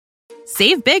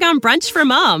Save big on brunch for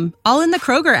mom, all in the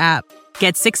Kroger app.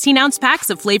 Get 16-ounce packs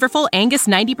of flavorful Angus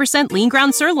 90% lean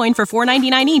ground sirloin for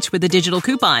 $4.99 each with a digital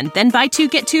coupon. Then buy 2,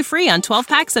 get 2 free on 12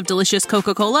 packs of delicious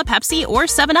Coca-Cola, Pepsi, or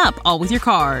 7-Up, all with your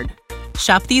card.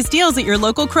 Shop these deals at your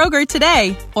local Kroger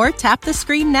today, or tap the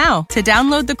screen now to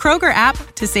download the Kroger app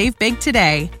to save big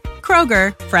today.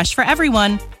 Kroger, fresh for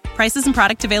everyone. Prices and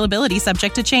product availability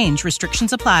subject to change.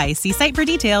 Restrictions apply. See site for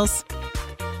details.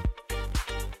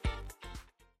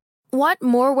 Want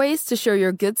more ways to show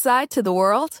your good side to the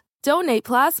world? Donate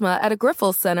plasma at a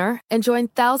Grifols Center and join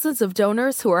thousands of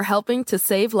donors who are helping to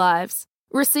save lives.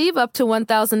 Receive up to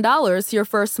 $1,000 your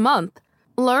first month.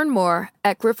 Learn more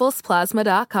at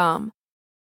grifolsplasma.com.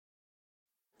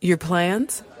 Your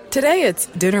plans? Today it's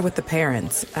dinner with the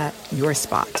parents at your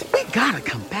spot. We gotta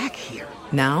come back here.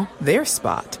 Now, their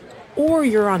spot. Or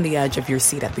you're on the edge of your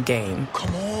seat at the game.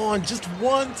 Come on, just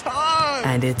one time.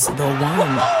 And it's the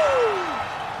one.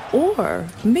 Or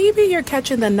maybe you're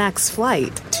catching the next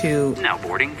flight to... Now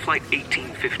boarding flight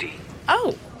 1850.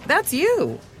 Oh, that's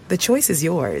you. The choice is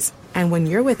yours. And when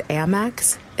you're with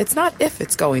Amex, it's not if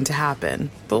it's going to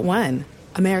happen, but when.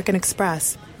 American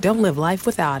Express. Don't live life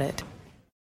without it.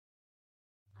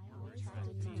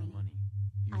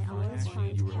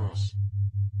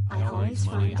 I always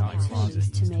find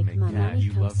opportunities to make money. Money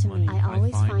comes to me. I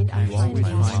always find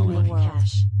opportunities to make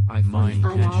cash. I'm always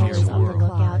on the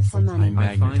lookout for money.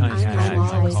 I'm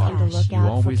always on the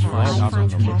lookout for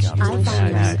cash. I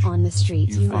find money on the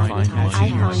streets. I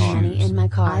find money in my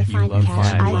car. I find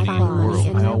cash. I find money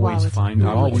in my wallet. I find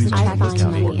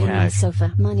money in my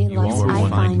sofa. Money loves. I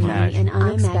find money in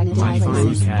unexpected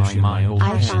places.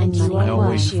 I find money in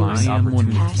old shoes.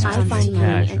 I find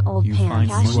money in old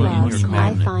pants.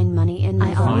 I find money in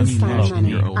my always find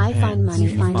money. I find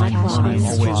money. Find cash on the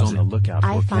street.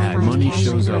 I find money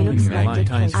shows up. I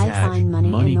find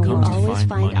money in the world. Always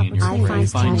find opportunities. I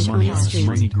find cash on the street.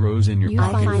 Money grows in your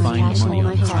pocket. I find cash in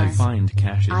my car. I find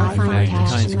cash in I find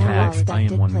cash in my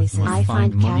unexpected places. I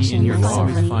find cash in your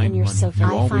money in your sofa.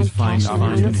 I find cash in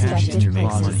unexpected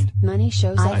places. Money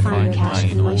shows up. I find cash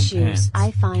in my shoes.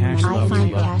 I find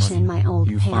cash in my old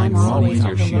pants. I'm always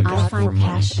on the lookout. I find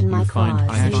cash in my closet.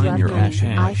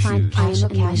 I find cash in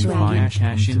my shoes.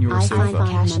 Cash in your sofa. I find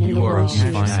cash in your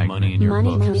shoes. Money in your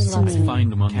Money comes to me.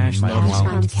 Find money. Cash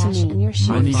comes to me in your shoes.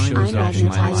 Money shows I up in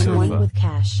my magnetize sofa. money with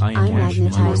cash. I I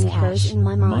magnetize cash in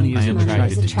my mind. Money is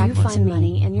attracted to You find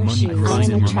money in your Money shoes. grows I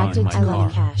am in attracted my to car.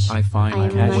 cash. I find I am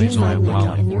a cash money in my wallet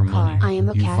magnet in your for car. money. I am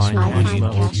a You cash find magnet. I find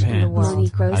money cash in the pants. world. Money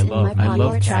grows I in love my pocket.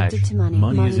 You're cash. attracted to money.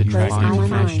 Money is Money grows attracted in my to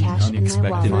mind. cash. Cash in my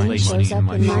Unexpected wallet. Money places shows in up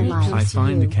my in my life. life. I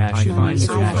find the cash in my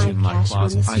sofa in my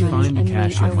closet. I find the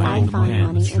cash in my old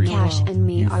pants. Cash and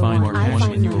me are one. I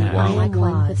find your money. I am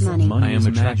one with money. I am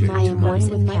attracted I am to one money.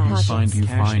 with my pockets. You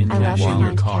find I love cash in your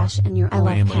find car. cash in your I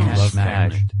am a cash cash.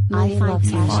 magnet. I find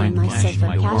cash in my cash in sofa.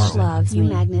 my Cash wallet. loves me. You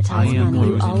magnetize I am money.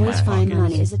 You losing always my find pockets.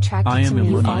 money is attracted I am to a me.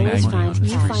 You money always magnet.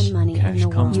 find money in Cash the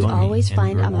comes world. You money always in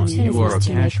find your wallet. opportunities You are a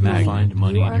to cash make money. find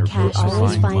money You in are your cash. purse.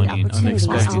 Always Find find money in opportunities.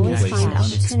 unexpected Always places. find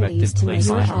opportunities to make Unexpected money. places.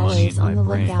 You're always on the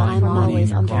lookout. I'm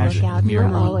always on the lookout for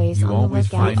money. Always You on the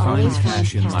always lookout. find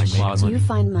cash in my closet. You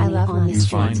find money on the You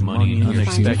find street. money in You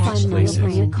unexpected find money places.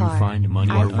 in your You car. find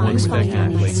money I in find money unexpected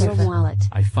in places. your wallet.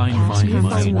 I find Cash. money You in my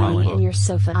find money in wallet. your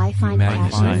sofa. I find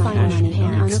cash. I find money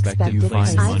in unexpected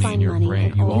places. I find money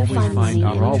in old. You find money in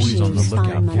your shoes.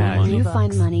 Find money. You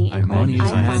find money in Money old.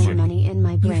 is I magic. find money in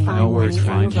my brain. You find always money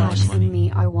find in cash money. and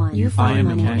me are one. You I find am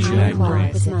a money cash in your magnet.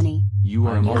 wallet with money. You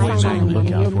are I always find on the money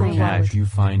in lookout your for brain. cash. You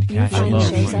find You cash. I find love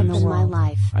shows up in shoes. my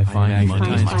life. I find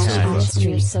money in my cash on the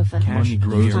street sofa. sofa. Money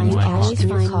grows You in my always pocket.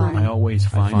 find money. I always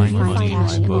find money in cash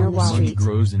my in your book. wallet. Money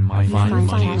grows in my You find mind.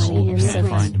 Money cash in in your I sofa.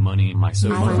 find money in my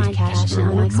sofa. I find cash in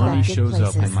Money unexpected shows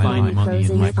up in places. my mind. Money Grows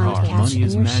in my you find car. cash Money in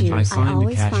is your magic. I shoes. find the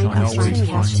always cash. find I always opportunities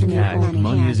to find make cash. money.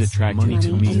 Money is attracted Money to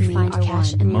and me. you find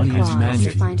cash in your Money is closet.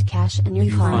 magic. You find cash in your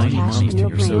You car. find Cash money in your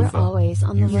in brain. your You're sofa. always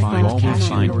on the You lookout find for cash in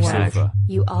money the in your world. sofa.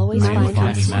 You always I am find a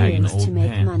cash magnet. opportunities to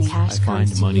make money. Cash I find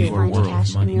comes to money you. for Find world. cash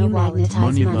in Money. your magnetize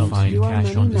Money money. will find You are cash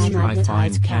money on the street. I magnetized.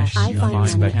 find cash. I You find money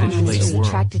unexpected and money places. is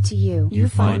attracted to you. You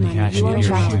find cash You in are your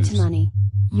attracted shoes. to money.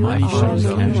 You are Money always shows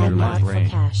up money in my magnet for brain.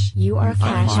 cash. You are I cash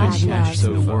find cash magnet.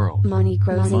 in the world. Money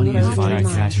grows in Money your is find mind.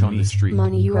 cash on the street.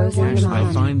 Money grows in your I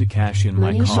mind. find the cash in my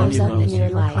Money car. shows up in your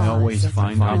life. I always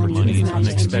find Money opportunities is in magic and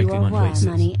unexpected you are one. places.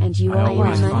 Money and you I are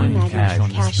always one. find Money cash on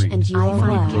the cash street. and you are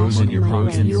Money one. grows in your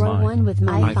brain. You are one with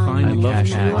money. I find money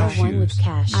cash and you are in one with shoes.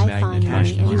 cash. I find Cash money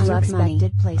in in my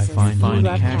unexpected places. I find You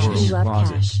love cash in You your love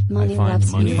closet. cash. Money I find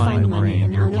loves money you. in Find my money brain.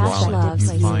 in Your unexpected wallet. You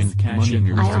places. find cash in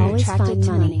your I sofa. always find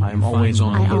money. I'm always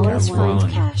on the I lookout always for find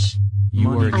money. cash.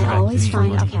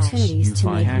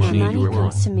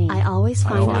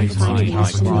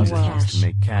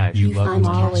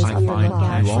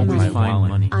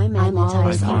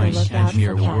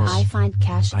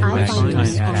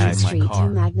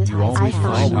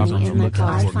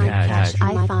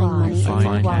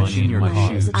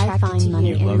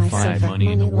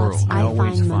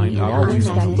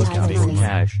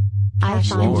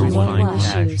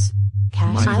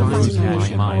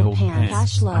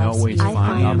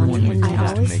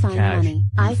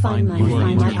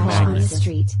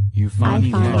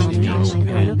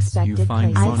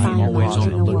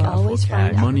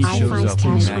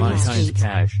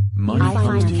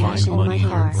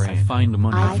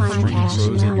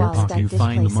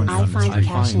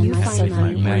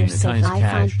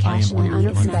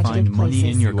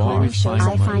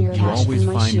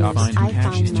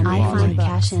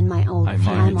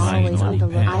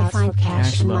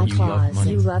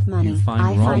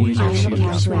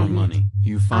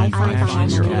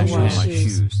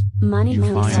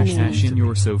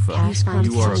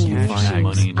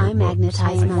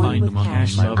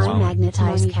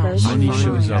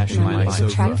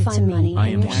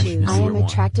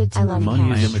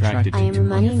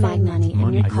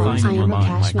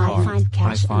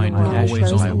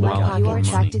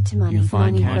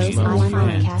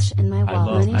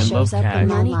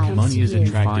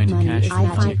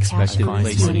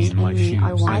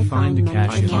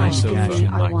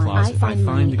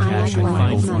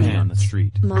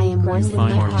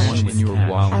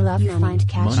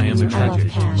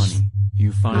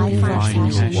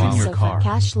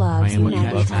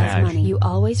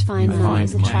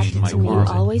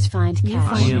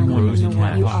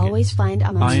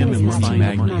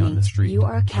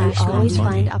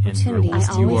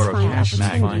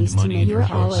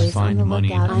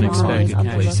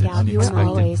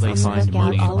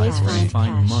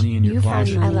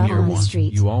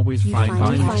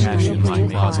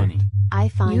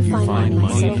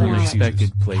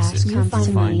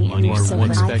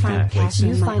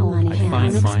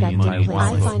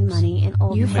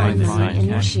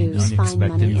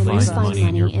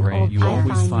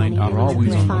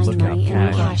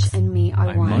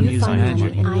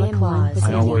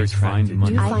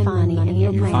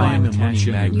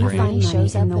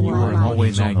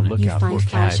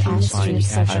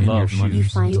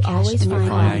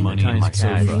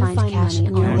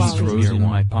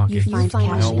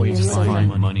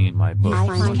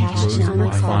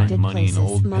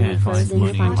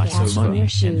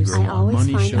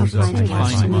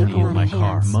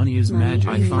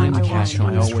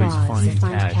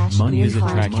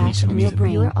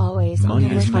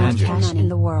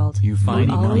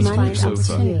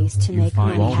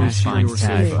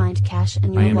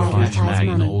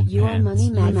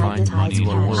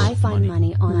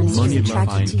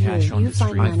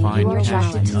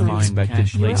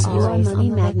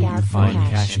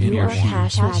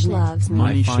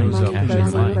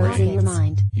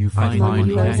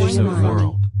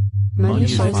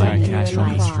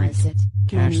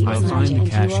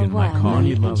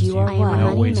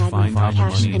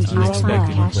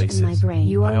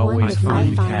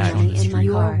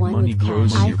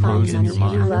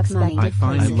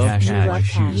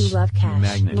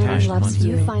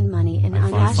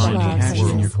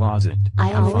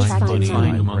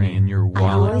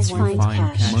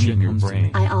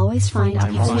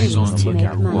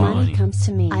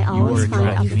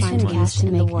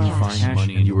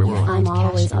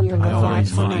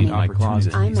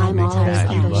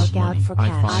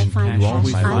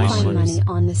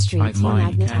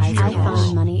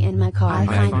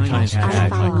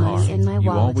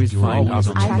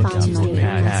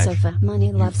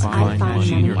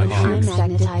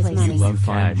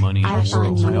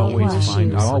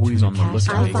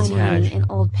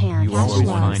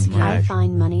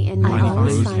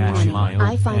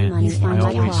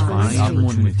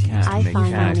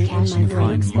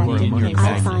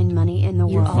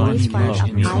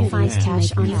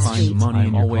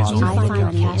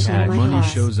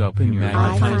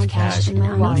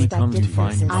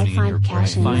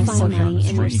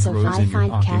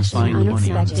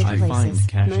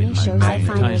 money shows. I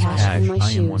find cash in my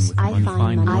shoes. I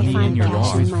find money in your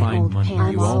cash in my old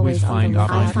pants. You always find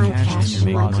cash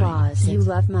in my claws. You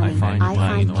love money. I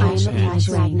find cash in my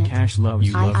magnet. Cash loves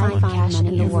you. I find cash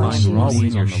in your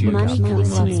shoes. Money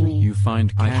comes to me. You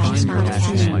find cash in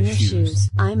your shoes.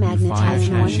 I magnet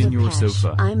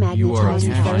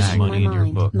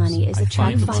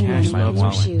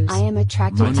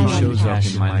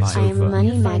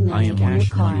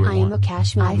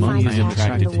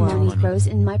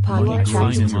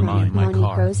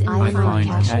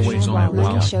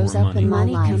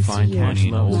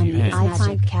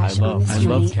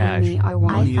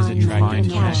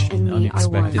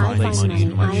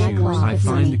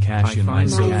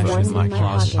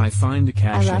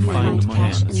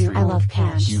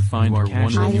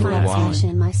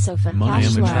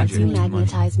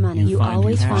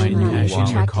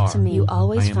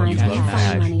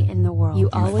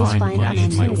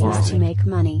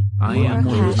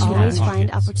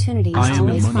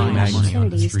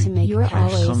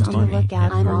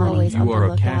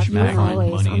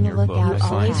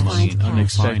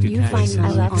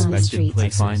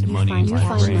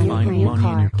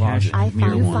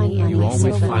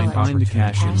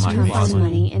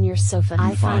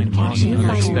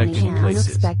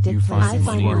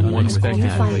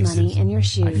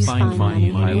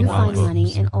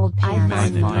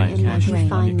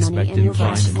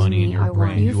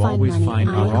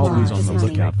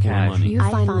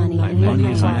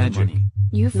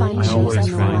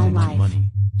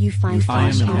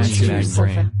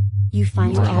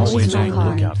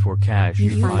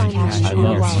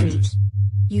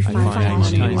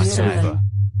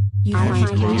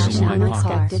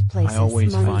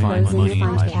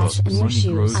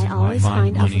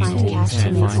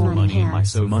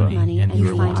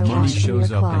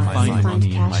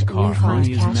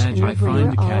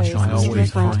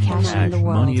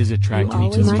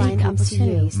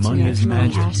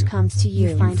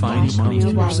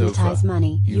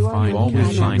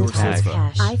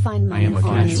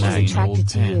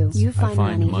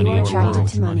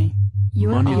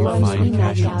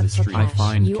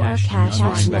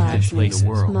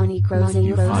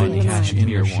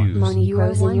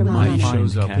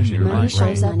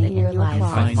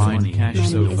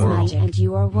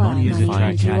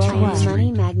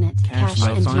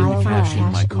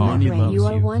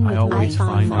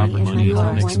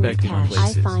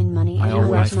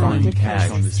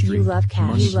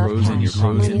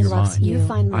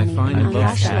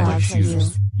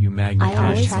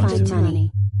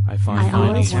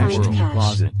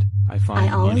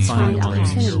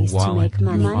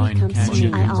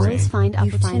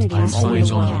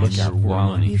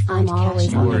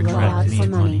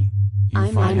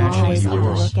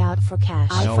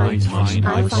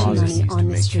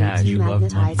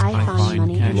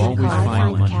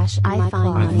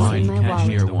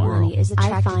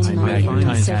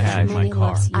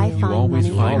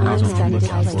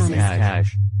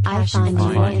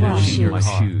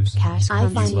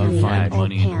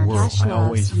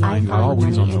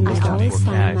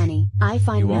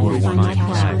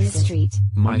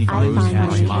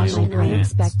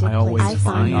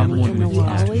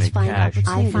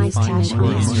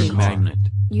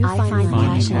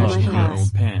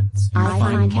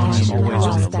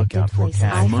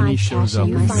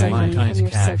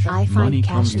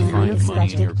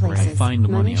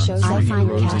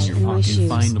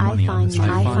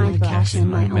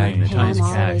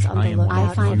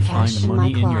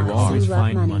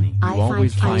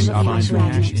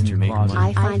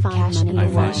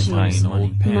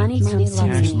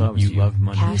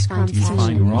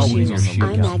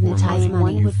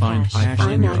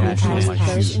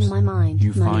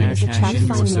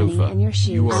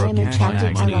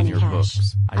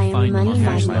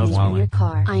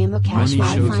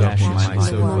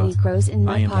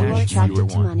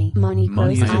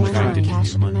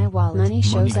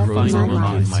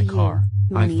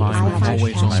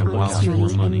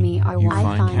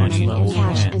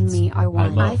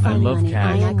love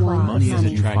cash. Money is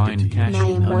attracted to cash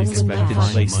in unexpected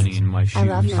places. Money in my shoes.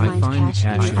 I find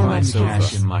cash in my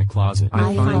sofa. In my closet.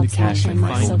 I find cash in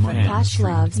my old pants. Cash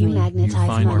loves me.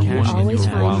 Magnetize money. You always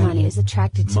find money is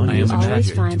attracted to me. You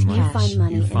always find money. You find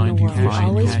money in the world. You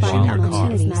always find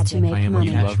opportunities to make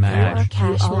money. You are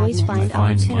cash. You always find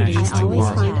opportunities. I always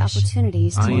find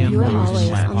opportunities to make. You are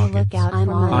always on the lookout for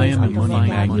money. I am a money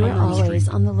magnet. You are always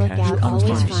on the lookout. You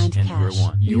always find cash.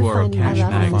 You are a cash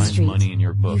magnet. I find money in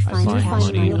your book. I find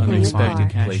money in unexpected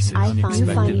places.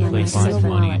 Unexpected places. I find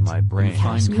money in my brain. I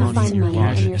find money in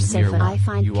cash in your sofa. I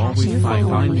find cash. You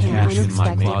find cash in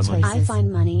my closet. I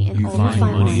find money in old. You find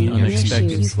money in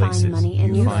unexpected places.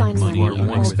 You find money in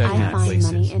unexpected places. I find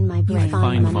money in my brain. You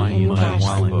find money in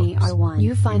my wallet.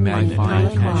 You find money in my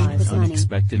closet with money.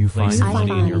 Unexpected places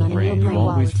in your brain. You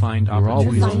always find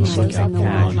opportunities to look out for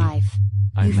money.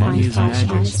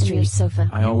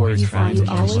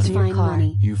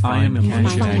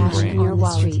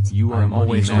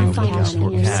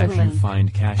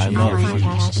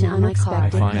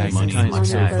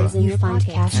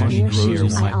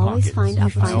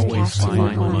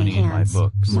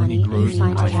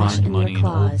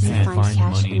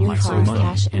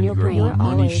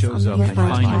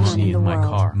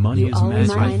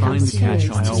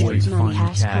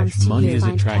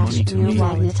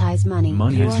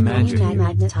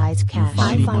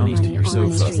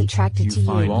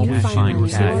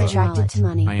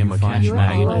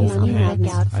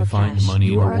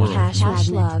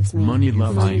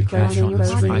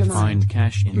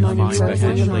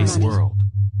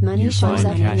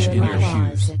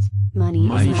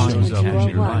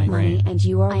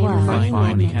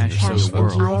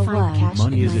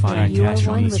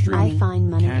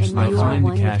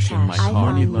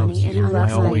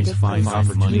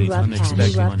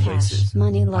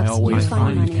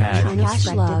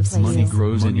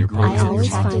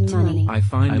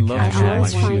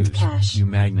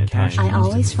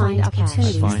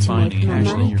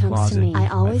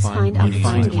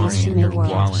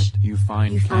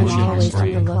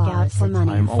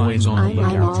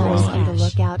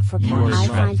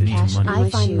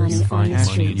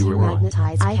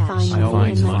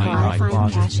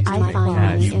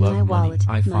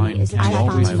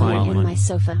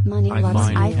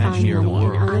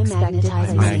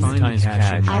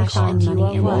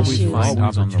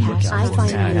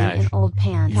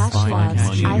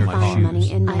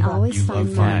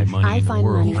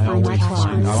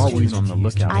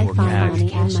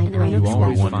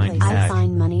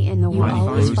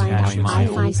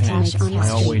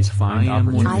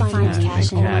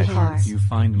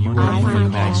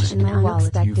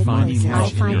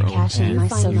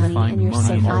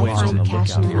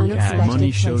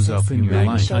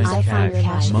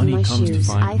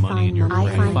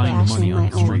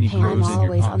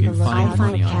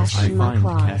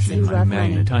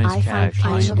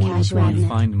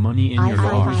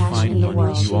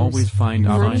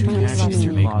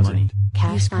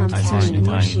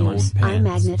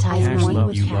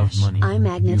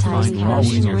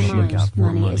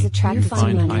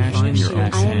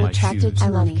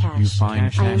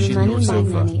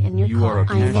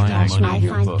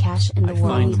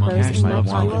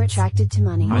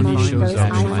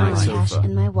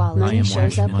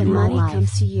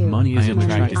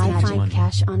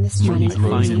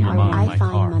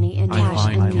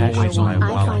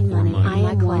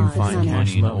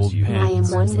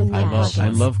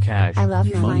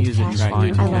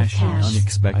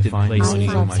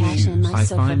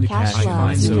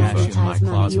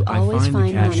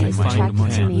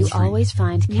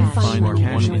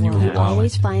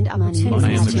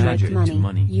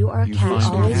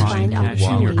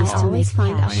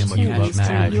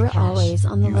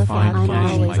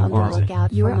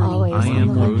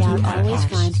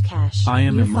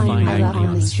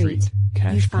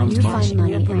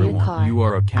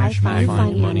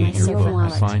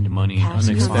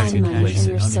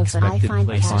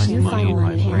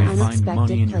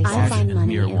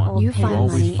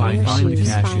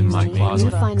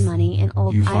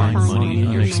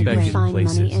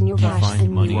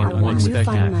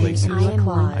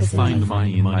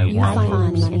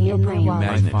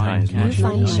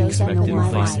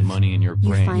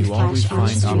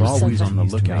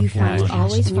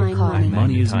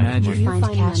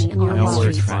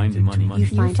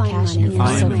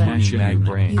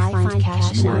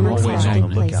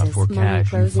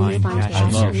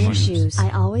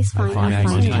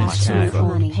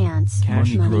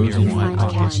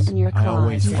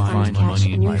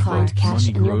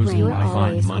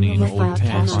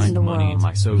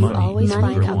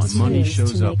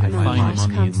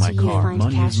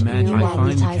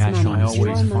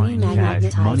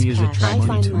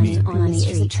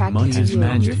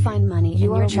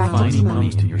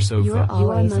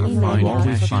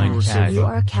 always find cash. You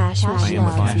are cash. I am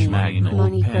a cash magnet.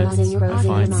 Money grows in your I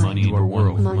find money in your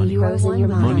world. Money grows in your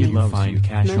mind. Money loves you.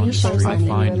 Cash on the street. I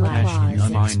find cash in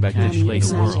unexpected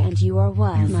places. And you are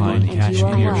one. You find cash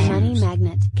in your money shoes.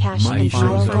 magnet. Cash Money and you are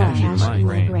finds one. cash in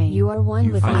my brain. You are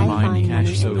one with find I find cash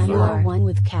money so and you far. are one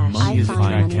with cash. Money I is find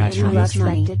fine. money Cash in on the street.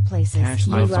 unexpected places. Cash,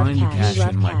 You I love find cash. cash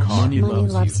in my car. Money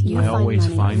loves you. I always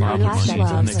find money money in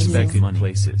unexpected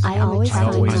places. I always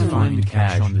find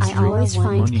cash on the street. I always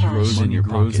find money cash. grows in your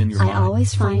pockets. I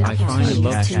always find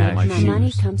opportunities to make money.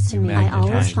 Money comes to me. I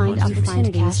always find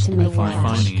opportunities to make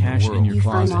Finding cash in your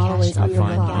closet. always on the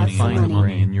lookout for Find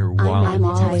money in your wallet. I'm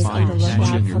always on the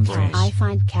lookout for cash. I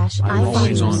find cash. I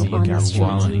find money on the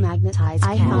street to magnetize cash.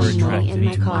 I find money in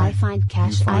my car. I find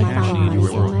cash. I find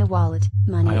money in my wallet.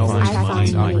 Money is I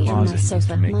find money in my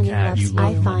sofa. Money loves.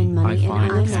 I find money in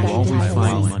unexpected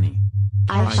places.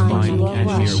 I find money in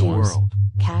my shoes.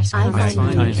 Cash. I find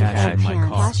money in pants.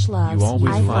 Cash loves.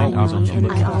 I find money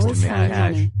and I always find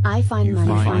money. I find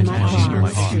money on my car on the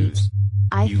street.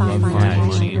 I find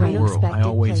money in unexpected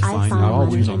places. I find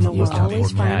money in the world.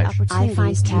 Always find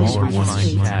opportunities. Cash on the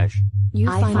street. You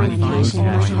find money in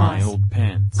your house.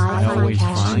 I find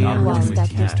cash in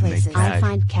unexpected places. I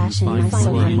find cash in my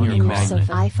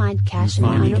sofa. I find cash in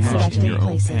unexpected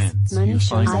places. Money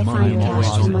shows. I find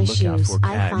cash in my shoes.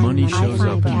 I find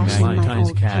cash in my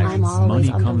old pen. I'm always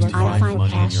on the lookout. I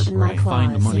find cash in my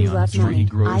clothes. You love money.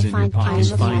 I find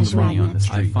cash in cash magnet.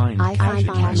 I find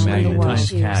cash in the world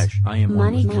shoes.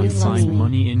 Money comes to me.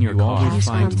 Money in your car. Cash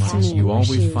comes to me. You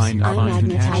always find I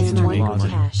magnetize money with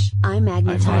cash. I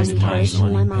magnetize cash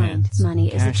in my mind.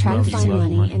 Money is attracted to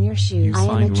money in your shoes. I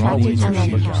am attracted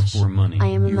to cash. I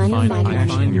am a money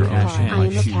magnet in your car. I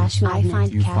am a cash magnet. I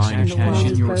find cash in the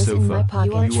world. Grows in my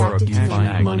pocket. You are attracted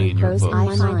to money. Grows in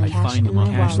my mind. Cash in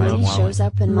my wallet. Money shows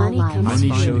up in my life.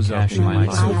 Money shows up in my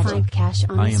life. I find cash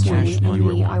on the street and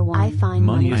me are one. I find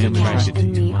money and cash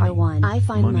and me are one. I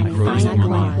find money. I am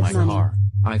one with money.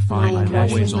 I find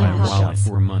always on my wallet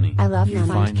for money. I love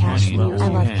money. Cash. I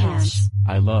love cash.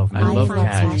 I love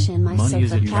cash in my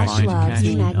sofa. Cash loves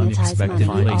me magnetize money.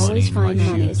 You always find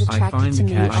money is attracted to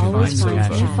me. You always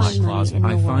find money in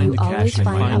the world. You always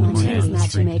find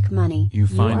opportunities to make money. You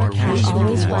find cash. I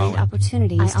always find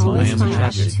opportunities to make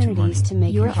opportunities to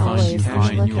make. You're always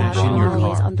on the lookout. You're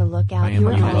always on the lookout.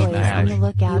 You're always on the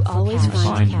lookout. You always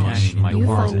find cash. You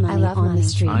find money on the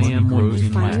street. I am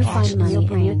You find money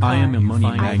in your car. I am a money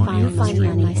I find money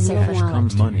in my sofa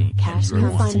wallet. Cash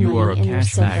comes You are a in your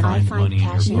cash sofa. I find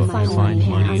cash in my wallet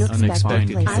in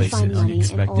unexpected places. I find money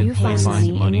in old. You find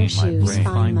money in your shoes.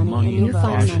 Find money in you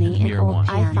find money in old.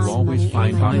 I find money in my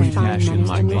brain. You find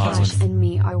money in your cash and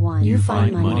me are one. You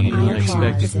find money in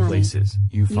unexpected places.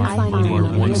 You find money in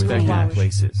unexpected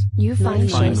places. You find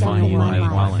shows up in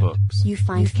my wallet. You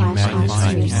find cash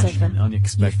on your sofa.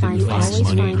 Unexpected places.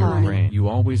 Money in your brain. You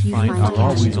always find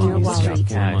always on the lookout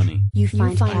for money. You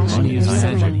find cash in your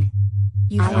sofa.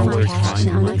 You find cash in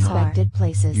unexpected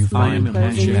places. You find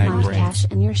cash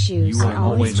in your shoes. You I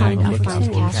always find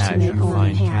cash to make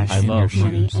money. I love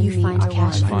money. You find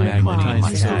cash in your clothes.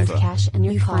 You find cash in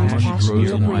your car. Cash in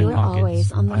your money. You're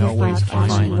always on the lookout for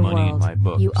cash in the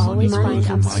world. You always find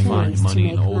opportunities to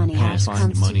make money. Cash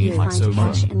comes to you. Find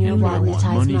cash in your wallet.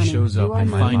 Money shows up and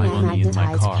find money in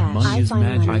my car. Money is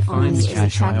magic. I find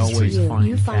cash. I always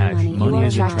find cash. Money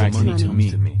is attracted to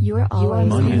me. You are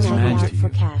always on the lookout for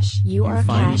cash. You are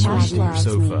cash loves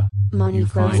me. Money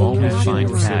grows in your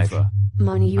shoes.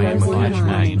 Money you are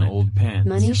one.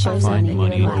 Money shows up in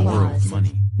your life.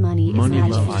 Money is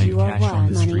magic. You are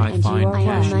one. Money and you are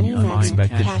one. Money magnet.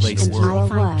 Cash and you are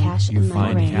one. Cash in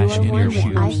my brain. You are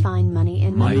one. I find money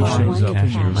in my car.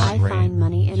 I find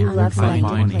money in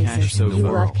unexpected places. You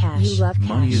love cash. You love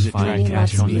cash. Money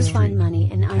loves you. You find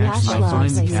money in unexpected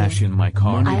places. I find cash in my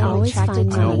car. I always find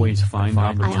money. I always find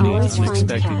opportunities in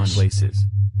unexpected places.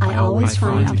 I always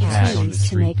find opportunities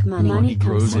to make money. Money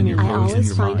comes to me. I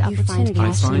always find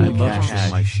opportunities to make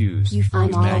cash. My shoes.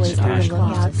 I'm always on the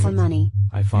lookout for money.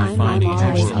 I'm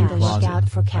always on the lookout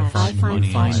for cash. I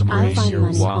find money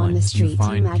on the street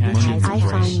to magnetize. I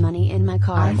find money in my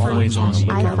car. I find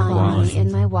money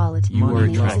in my wallet.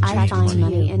 I find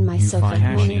money in my sofa.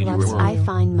 Money loves. I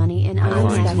find money in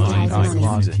unexpected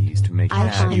money. I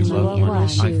find money in my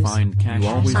shoes.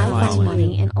 I find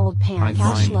money in old pants.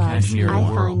 Cash loves. I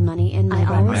find money in my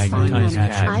wallet. I find money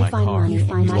in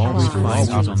my car.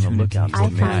 I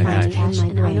find money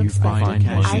in my unexpected.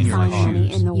 I find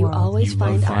money in the world. You always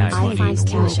find cash on the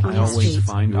street.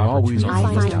 I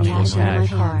find cash in my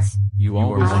car.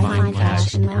 I find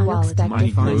cash in my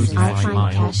unexpected places. I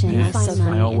find cash in my sofa.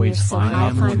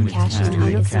 I find cash in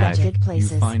unexpected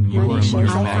places. Money shows.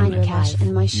 I find cash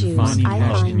in my shoes.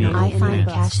 I find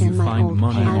cash in my old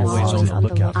pants. I'm always on the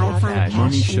lookout. I find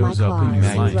cash in my clothes. You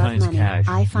love money.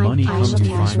 I find cash in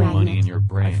cash magnet.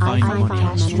 I find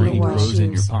cash in the world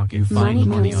shoes. Money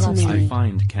comes to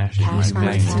me. Cash comes to me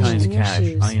in your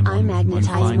shoes. I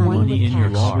magnetize money with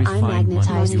cash. I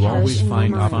magnetize cash in my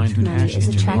mind. Money is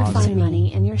attracted find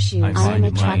money in your shoes. I am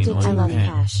attracted. I love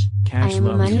cash. I am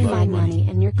a money money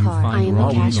in your car. I am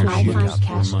a cash. I find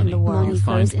cash in the world. Money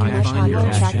grows in my pocket. You are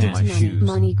attracted to money.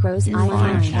 Money grows in my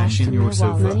mind. Cash in your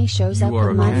wallet. Money shows up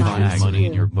in my life. Money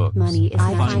in your books. Money is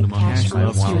I find cash on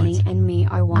this money and me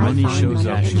are one. Money shows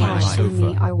up in my cash and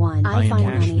me are one. I find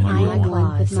money. I am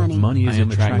one with money. Money is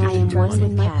attracted I am to one money.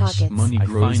 with my pockets. Money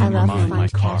grows in my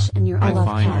car. Cash in your I love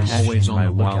cash. Always on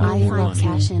the wallet. I find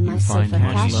cash in my sofa.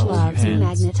 Cash loves you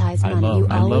magnetize money. You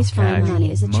always find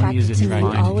money is attracted to money.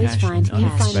 You always find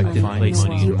cash.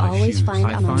 You always find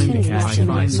opportunities to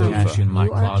make money.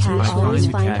 You are cash. You always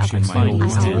find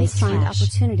opportunities. I always find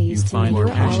opportunities to make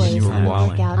money. You are always on the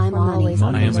lookout. I'm always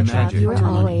on the lookout. You are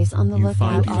always on the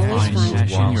lookout. You always find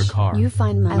cash in your car. You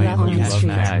find money on the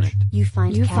street. You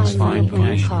find money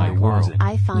in your car.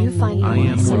 I find money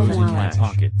in your wallet.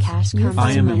 Cash comes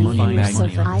to money in your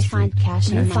sofa. I find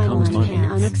cash in my money in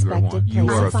unexpected places.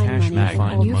 I find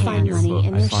money. You find money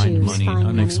in your shoes. Find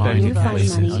money. You find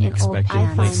money in old. I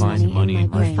find money in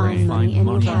my brain. You find money in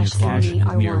your cash. Money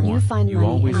are one. You find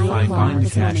money. I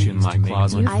find cash in my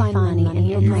closet. You find money in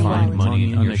your brain. You find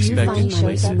money in unexpected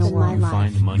places. You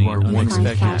find money in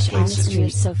unexpected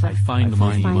places. I find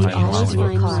money in my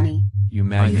wallet. You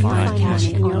magnetize cash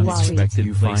in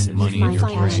unexpected places. You find money in your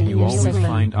brain. You always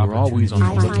find. You're always on the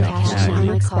lookout for money.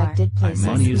 Unexpected places.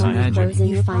 Money is magic.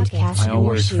 You find cash in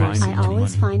your shoes. I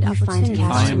always find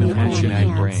opportunities in your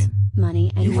hands.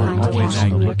 Money and you find cash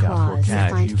in your claws. You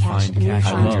find cash and you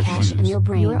find cash in your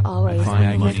brain. You are always on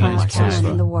the lookout for money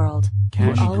in the world.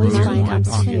 You always find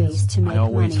opportunities to make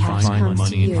money. Cash comes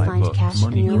to you. You find cash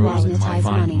and you magnetize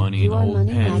money. You are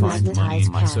money and magnetize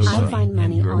cash. I find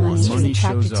money always is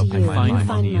attracted to you. You find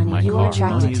money. You are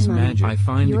attracted to money. I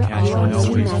find the cash. I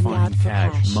always find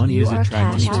cash. Money is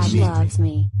attracted to me. Cash loves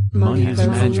me. Money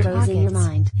grows in your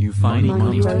mind. You find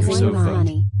money in your sofa.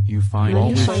 You find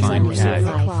always find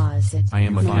cash. I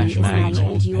am a cash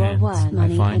magnet. You are what?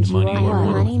 Money and you are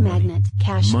what? Money magnet.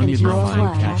 Cash and you are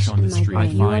what? Cash on the street. I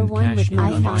find cash in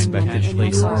unexpected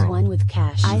places. You are one with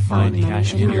cash. I find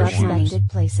cash in unexpected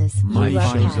places. Money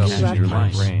shows up in your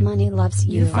brain. Money loves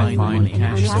you. You find money in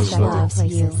unexpected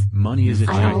places. Money is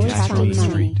attracted to the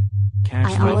street.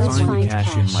 Cash. I always find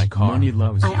cash in my car. Money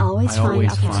loves you. I always find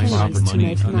opportunities to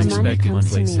make unexpected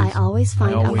places. I always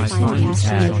find cash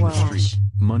in your world.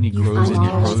 Money grows in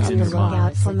your always on the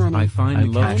lookout for money. I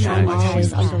find cash. I'm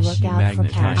always on the lookout for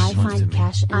cash. I find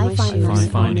cash in my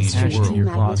shoes. Money in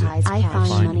your closet. I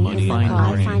find money in your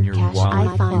car. I find cash.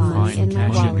 I find money in my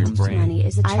wallet. Money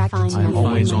is attracted to money in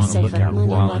my sofa. Money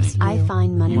loves you. I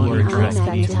find money in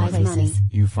unexpected places.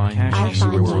 You find I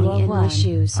find money in my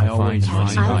shoes. I find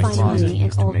money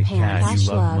in old pants. Cash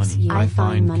loves you. I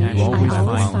find money. I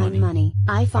always find money.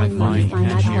 I find money in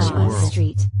my car on the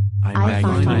street. I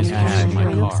find money in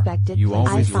unexpected places.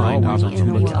 I find money in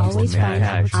you always find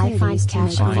opportunities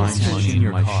to make money in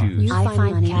your shoes. I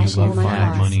find cash in my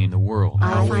car. Money in the world.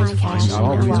 I find cash in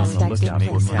unexpected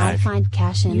places. I find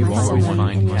cash in my sofa.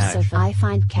 In your sofa. I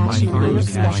find cash in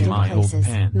unexpected places.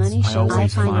 Money shows. I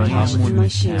find cash in my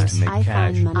shoes. I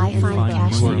find money. I find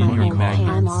cash in my old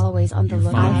pants. I'm always on the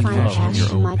lookout. I find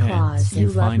cash in my claws. You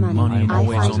love money. I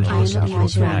find cash in my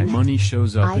brain. Money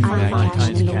shows up in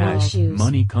magnetized cash.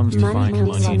 Money comes to find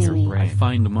money in your brain. I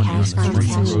find money on the street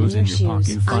grows in your pocket.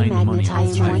 You find money. I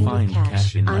find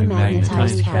cash in my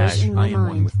magnetized cash. I am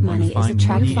one with money. Find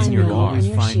money in your car.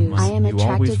 Find money. I am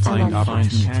attracted to money.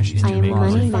 I am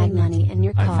money money in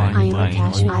your car. I am a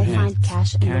cash. I find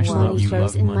cash in the money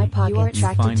grows in my pocket. You are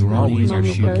attracted to money.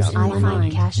 Money grows in my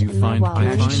mind. Cash in my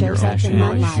wallet. Money shows up in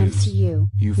my life to you.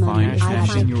 You find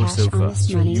cash in your sofa.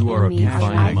 You are a cash.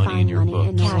 I find money in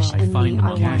your cash. I find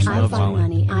cash in the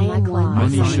wallet. I am one.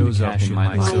 Money shows up in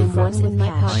my sofa.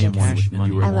 I am one with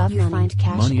money. I love money.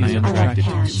 Cash. I am attracted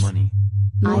to money.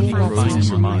 I find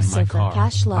cash in my sofa.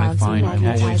 Cash loves you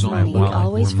magnetize money. You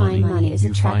always find money is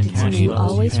attracted to me. You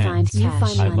always find cash. You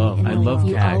find money in the world.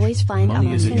 You always find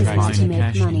opportunities to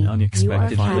make money. You are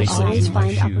cash. Always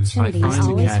find opportunities.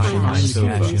 Always find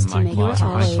opportunities to make. You are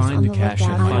always on the lookout.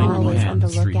 I'm always on the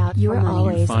lookout. You are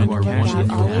always on the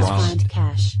lookout. Always find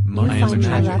cash. You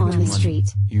find love on the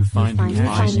street. You find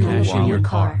cash in your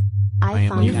car. I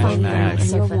find money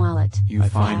in your wallet. You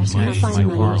find money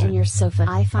in your sofa.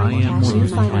 I find cash. You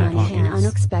find money in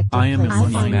unexpected places. I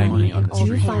find money in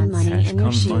old find money in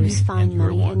your shoes. Find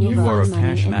money in your find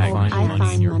money in old. I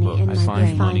find money in my brain.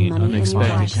 Find money in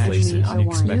unexpected places.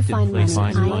 You find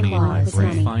money in my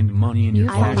brain. Find money in your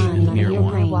cash in your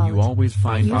brain. You always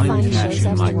find cash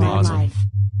in my closet.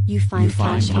 You find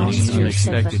cash money in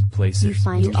unexpected places.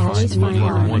 You always find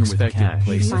money. Unexpected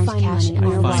places. You find money in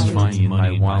your wallet. I find money in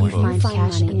my wallet. You find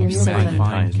cash in your seven. You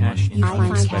find cash in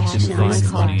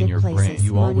unexpected places.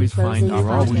 You always find.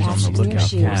 You're always on the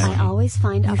lookout. I always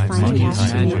find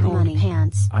cash in your own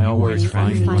pants. I always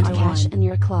find cash in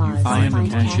your claws. You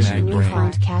find cash in your brain. You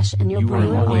find cash in your brain.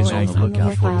 You are always on the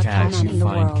lookout for cash. You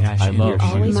find cash in your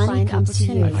shoes. Money comes to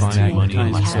you. I find money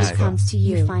in my Cash sofa. comes to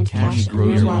you. You find cash in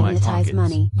your magnetized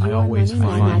money. I always find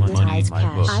money in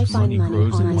my books. I find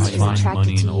money on us is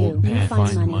attracted to you. You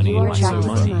find money. You are attracted to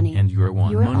money. And you're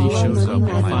one. Money shows up.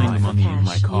 I find money in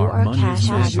my car. Money is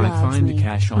magic. I find the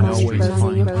cash. I always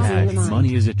find cash.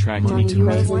 Money is attracted to me.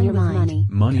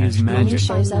 Money is magic.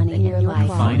 Shows up in your life.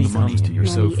 Money comes to your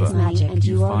sofa.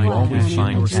 You always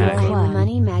find cash.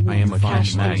 I am a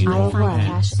cash magnet. I find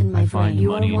cash in my brain.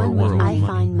 You are one. I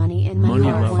find money in my Money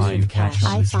heart. loves cash.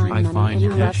 I find money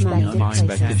in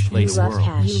unexpected places. You love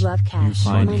cash. You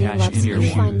find cash in your You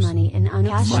find shoes. money in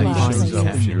unexpected Money shows up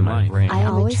places. in your brain. I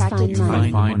always find money.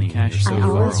 I find cash so I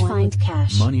always far. find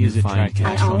cash. Money is attracted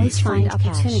I to me. always find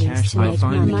opportunities to I make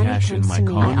find money. cash in my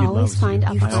Money car. comes to me. I always find I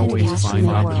always opportunities to find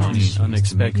make opportunities in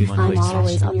unexpected I'm places.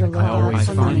 always on the I lookout always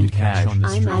for money. find cash on the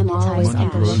street. I'm always on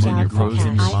the lookout for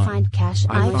cash. I find cash.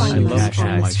 I find money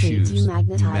on the street. You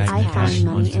magnetize. I find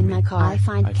money in my car. I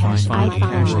find cash. I find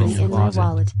money in my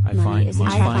wallet. Money is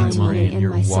attracted to me in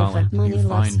my sofa. Money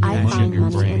loves. I find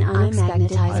money in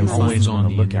unexpected I'm places. always on the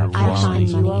lookout for I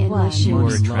find money in my You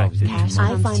are shoes. attracted Cash. to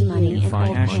I find money in old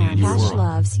cash in pants. your Cash world.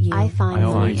 loves you. I find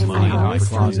money in money in I my always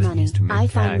find closet money. to make I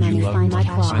find cash. money You in love my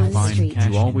cash. car I on the find street. cash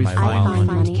in my I find wallet.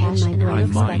 money in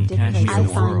unexpected places. I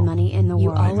find money in the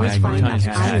world. I find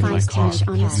cash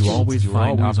on the street. You always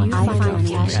find I find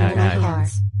cash in my car.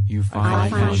 You I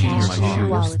find find cash in cash in my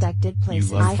shoes. unexpected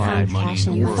places. You love I find money cash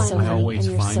in in your your world. sofa. I always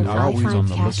in your find- sofa. you're I always on find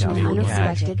the cash in lookout for cash.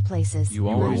 unexpected places. You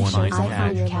always find I cash.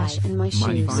 find cash in my Money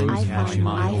shoes. finds I cash in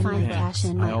my find old cash pants.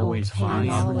 in my I always old find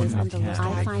pants. Always on the cash.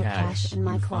 lookout. I find cash in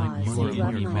my You find claws. money You in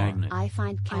your love magnet. I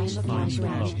find cash in my Money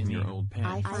shoes. in your old pants.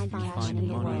 I find cash in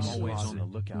your money wallet. always on the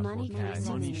lookout Money for cash. comes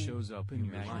to Money me. shows up in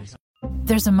your life.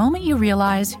 There's a moment you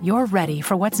realize you're ready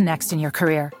for what's next in your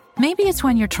career. Maybe it's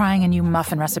when you're trying a new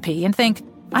muffin recipe and think,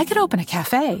 I could open a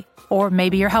cafe. Or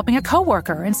maybe you're helping a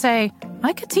coworker and say,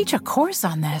 I could teach a course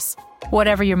on this.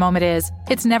 Whatever your moment is,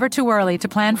 it's never too early to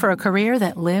plan for a career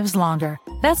that lives longer.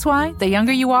 That's why the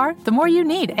younger you are, the more you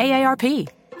need AARP.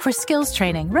 For skills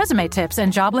training, resume tips,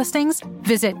 and job listings,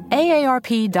 visit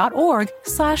aarp.org/work.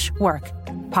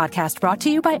 Podcast brought to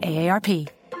you by AARP.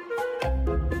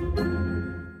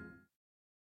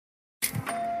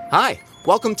 Hi,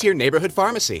 welcome to your neighborhood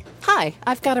pharmacy. Hi,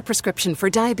 I've got a prescription for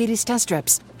diabetes test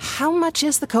strips. How much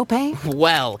is the copay?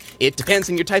 Well, it depends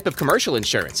on your type of commercial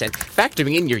insurance and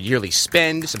factoring in your yearly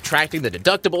spend, subtracting the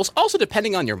deductibles, also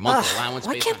depending on your monthly allowance.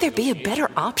 Why can't there be a better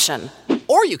option?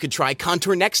 Or you could try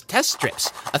Contour Next test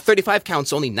strips. A 35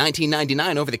 count's only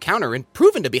 $19.99 over the counter and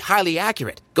proven to be highly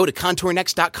accurate. Go to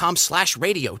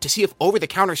contournext.com/radio to see if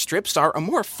over-the-counter strips are a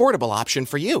more affordable option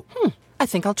for you. I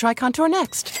think I'll try Contour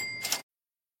Next.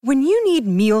 When you need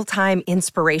mealtime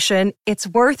inspiration, it's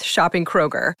worth shopping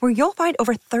Kroger, where you'll find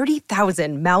over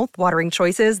 30,000 mouth-watering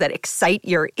choices that excite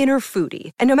your inner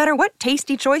foodie. And no matter what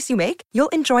tasty choice you make, you'll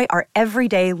enjoy our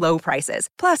everyday low prices,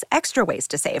 plus extra ways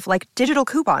to save, like digital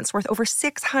coupons worth over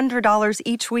 $600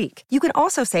 each week. You can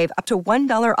also save up to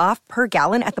 $1 off per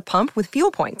gallon at the pump with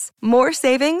fuel points. More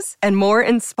savings and more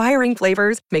inspiring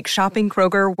flavors make shopping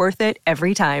Kroger worth it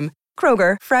every time.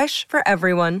 Kroger, fresh for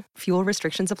everyone. Fuel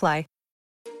restrictions apply.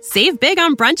 Save big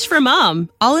on brunch for mom,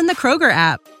 all in the Kroger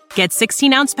app. Get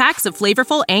 16-ounce packs of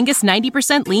flavorful Angus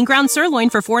 90% lean ground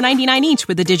sirloin for $4.99 each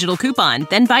with a digital coupon.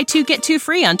 Then buy 2, get 2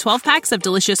 free on 12 packs of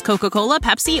delicious Coca-Cola,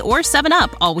 Pepsi, or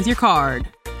 7-Up, all with your card.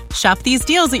 Shop these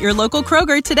deals at your local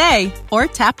Kroger today, or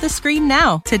tap the screen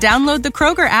now to download the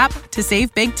Kroger app to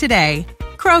save big today.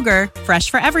 Kroger, fresh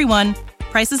for everyone.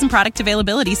 Prices and product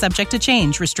availability subject to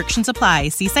change. Restrictions apply.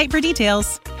 See site for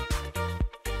details.